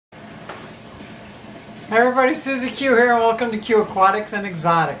Hey everybody, SuzyQue here, and welcome to QueAquatics and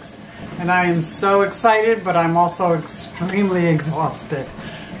Exotics. And I am so excited, but I'm also extremely exhausted.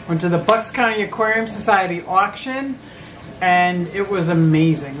 Went to the County Aquarium Society Auction, and it was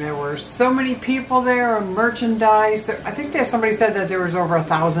amazing. There were so many people there, and merchandise. I think somebody said that there was over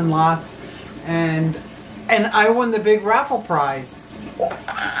 1,000 lots, and I won the big raffle prize.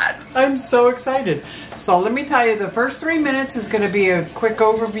 I'm so excited. So let me tell you, the first 3 minutes is going to be a quick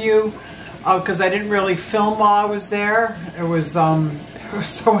overview, because I didn't really film while I was there. It was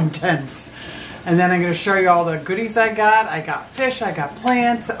so intense. And then I'm going to show you all the goodies I got. I got fish, I got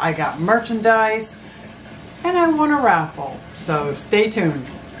plants, I got merchandise, and I won a raffle. So stay tuned.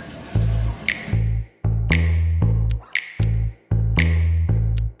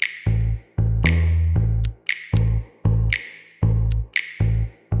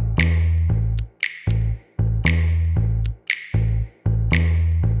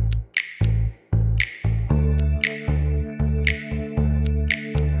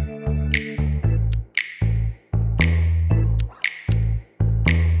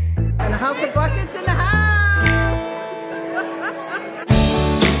 House of Buckets in the house!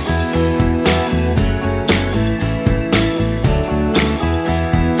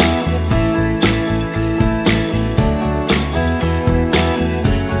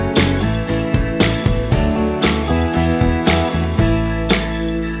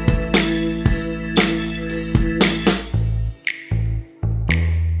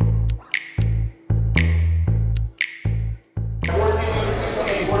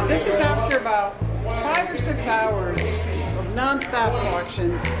 This is after about 5 or 6 hours of non-stop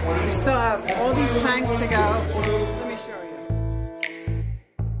auction. We still have all these tanks to go. Let me show you.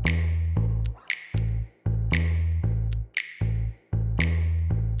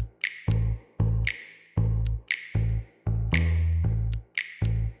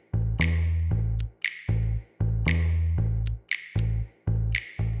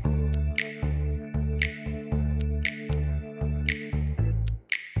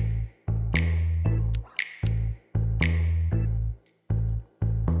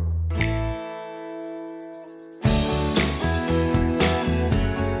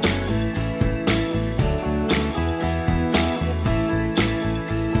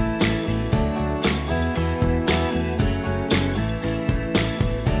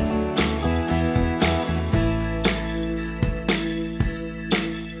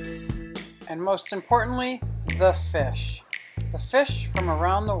 And most importantly, the fish. The fish from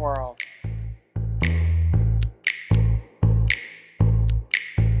around the world.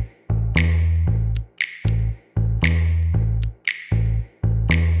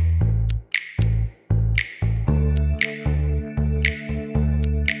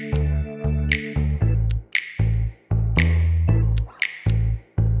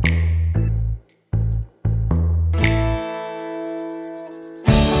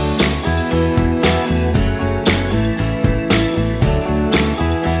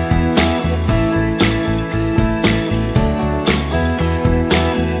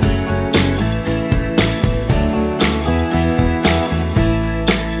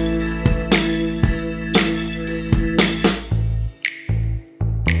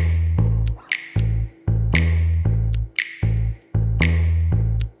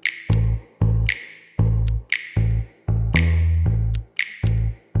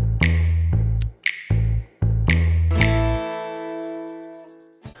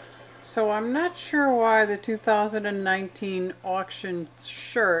 So I'm not sure why the 2019 auction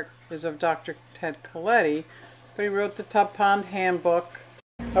shirt is of Dr. Ted Coletti, but he wrote the Tub Pond Handbook.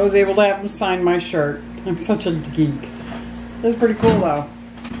 I was able to have him sign my shirt. I'm such a geek. That's pretty cool though.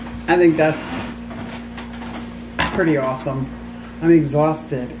 I think that's pretty awesome. I'm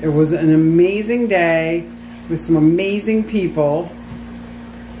exhausted. It was an amazing day with some amazing people.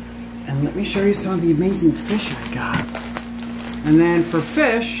 And let me show you some of the amazing fish I got. And then for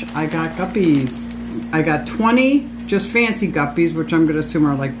fish, I got guppies. I got 20 just fancy guppies, which I'm going to assume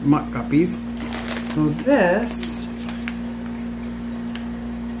are like muck guppies. So this,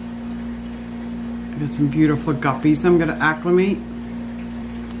 I got some beautiful guppies I'm going to acclimate.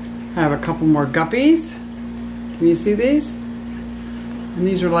 I have a couple more guppies. Can you see these? And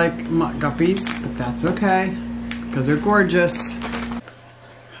these are like muck guppies, but that's okay because they're gorgeous.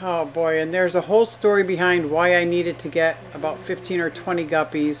 Oh boy, and there's a whole story behind why I needed to get about 15 or 20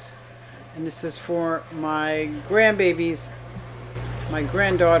 guppies. And this is for my grandbaby's, my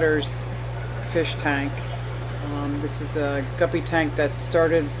granddaughter's fish tank. This is the guppy tank that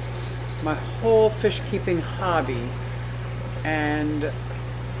started my whole fish keeping hobby. And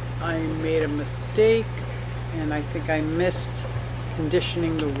I made a mistake, and I think I missed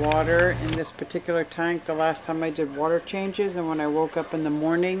conditioning the water in this particular tank the last time I did water changes, and when I woke up in the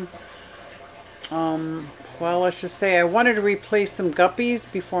morning, well, let's just say I wanted to replace some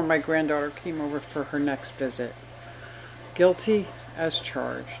guppies before my granddaughter came over for her next visit. Guilty as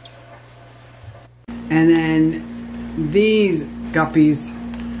charged. And then these guppies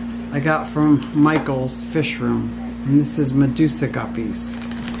I got from Michael's fish room, and this is Medusa guppies.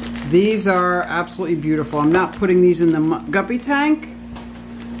 These are absolutely beautiful. I'm not putting these in the guppy tank.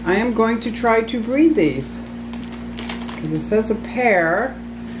 I am going to try to breed these because it says a pair.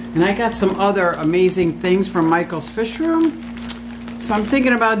 And I got some other amazing things from Michael's fish room. So I'm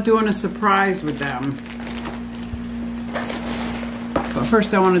thinking about doing a surprise with them. But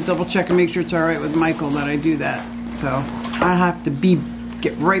first I want to double check and make sure it's all right with Michael that I do that. So I have to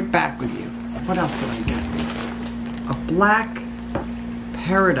get right back with you. What else did I get? A black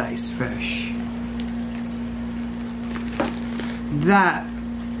paradise fish. That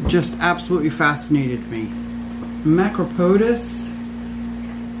just absolutely fascinated me. Macropodus,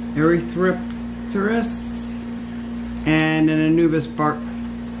 Erythropterus, and an Anubis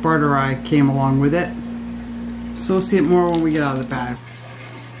barteri came along with it. So we'll see it more when we get out of the bag.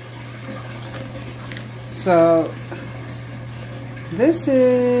 So this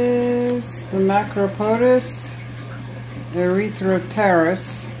is the Macropodus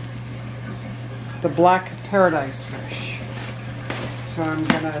Erythropterus, the black paradise fish. So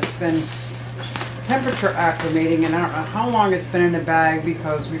it's been temperature acclimating, and I don't know how long it's been in the bag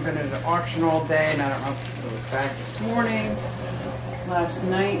because we've been at an auction all day, and I don't know if it's in the bag this morning, last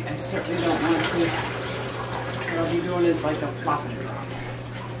night. I certainly don't want to. What I'll be doing is like a flop and drop.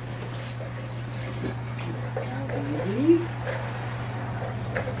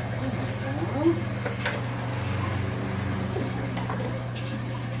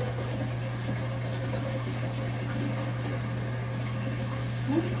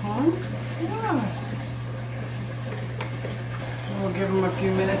 We'll give him a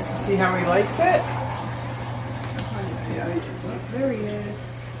few minutes to see how he likes it. Look, there he is.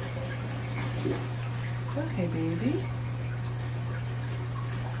 It's okay, baby.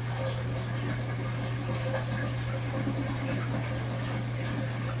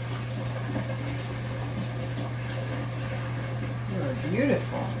 You're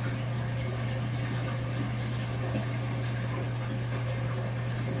beautiful.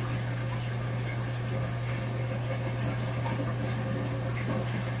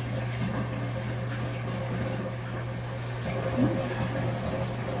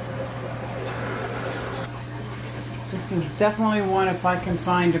 This is definitely one, if I can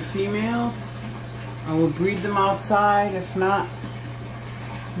find a female, I will breed them outside. If not,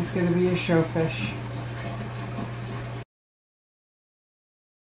 he's going to be a show fish.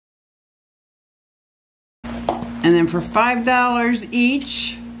 And then for $5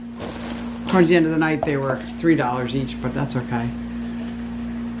 each, towards the end of the night they were $3 each, but that's okay.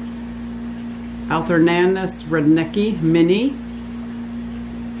 Alternanus rednecki mini.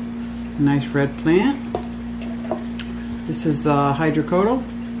 Nice red plant. This is the hydrocodal.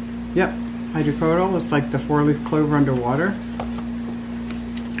 Yep, hydrocodal. It's like the 4-leaf clover underwater.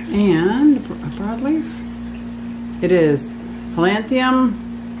 And a broadleaf. It is Palantium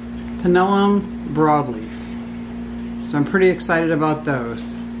tenellum broadleaf. So I'm pretty excited about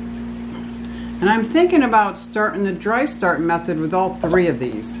those. And I'm thinking about starting the dry start method with all 3 of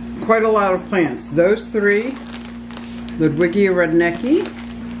these. Quite a lot of plants. Those 3, Ludwigia rednecki,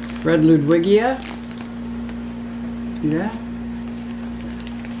 red Ludwigia. See that?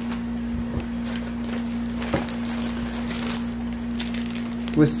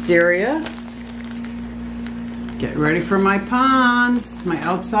 Wisteria. Get ready for my ponds, my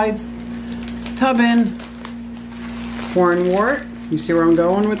outside tubbing. Hornwort. You see where I'm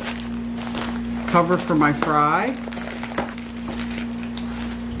going with cover for my fry,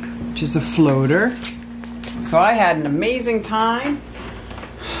 which is a floater. So I had an amazing time,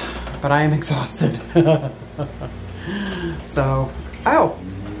 but I am exhausted. So, oh,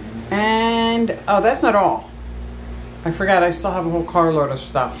 that's not all. I forgot I still have a whole carload of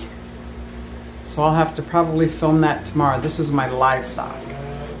stuff. So I'll have to probably film that tomorrow. This was my livestock.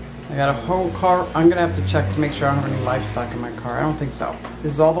 I got a whole car. I'm gonna have to check to make sure I don't have any livestock in my car. I don't think so.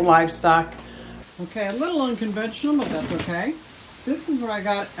 This is all the livestock. Okay, a little unconventional, but that's okay. This is what I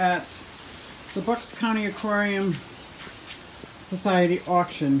got at the County Aquarium Society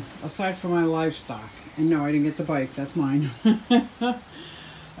Auction, aside from my livestock. And no, I didn't get the bike, that's mine.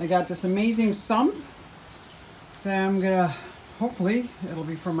 I got this amazing sump that I'm gonna, hopefully, it'll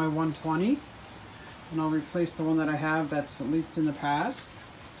be for my 120. And I'll replace the one that I have that's leaked in the past.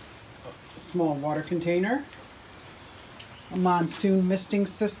 A small water container. a monsoon misting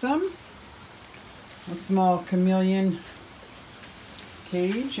system, a small chameleon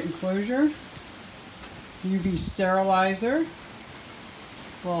cage enclosure, UV sterilizer,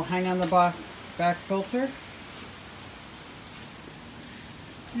 will hang on the back filter,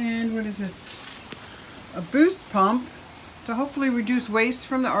 and what is this? A boost pump to hopefully reduce waste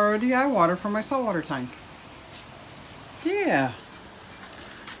from the RODI water from my saltwater tank. Yeah.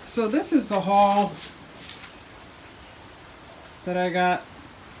 So this is the haul that I got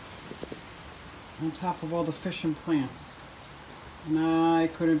on top of all the fish and plants. And I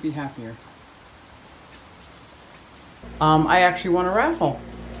couldn't be happier. I actually won a raffle.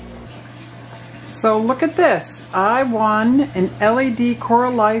 So look at this. I won an LED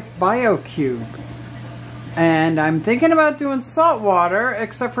Coral Life BioCube. And I'm thinking about doing salt water,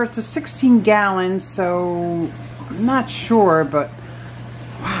 except for it's a 16 gallons, so I'm not sure, but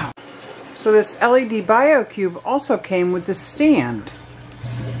wow. So this LED BioCube also came with the stand.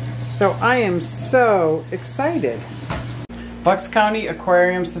 So I am so excited. Bucks County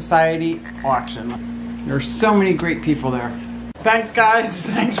Aquarium Society Auction. There are so many great people there. Thanks guys,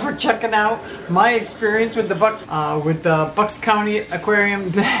 thanks for checking out my experience with the Bucks County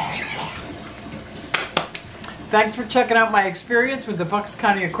Aquarium. Thanks for checking out my experience with the Bucks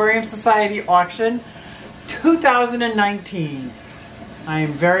County Aquarium Society Auction 2019. I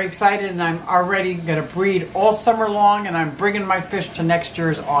am very excited, and I'm already going to breed all summer long, and I'm bringing my fish to next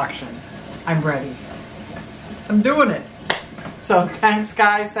year's auction. I'm ready. I'm doing it. So thanks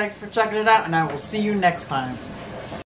guys, thanks for checking it out, and I will see you next time.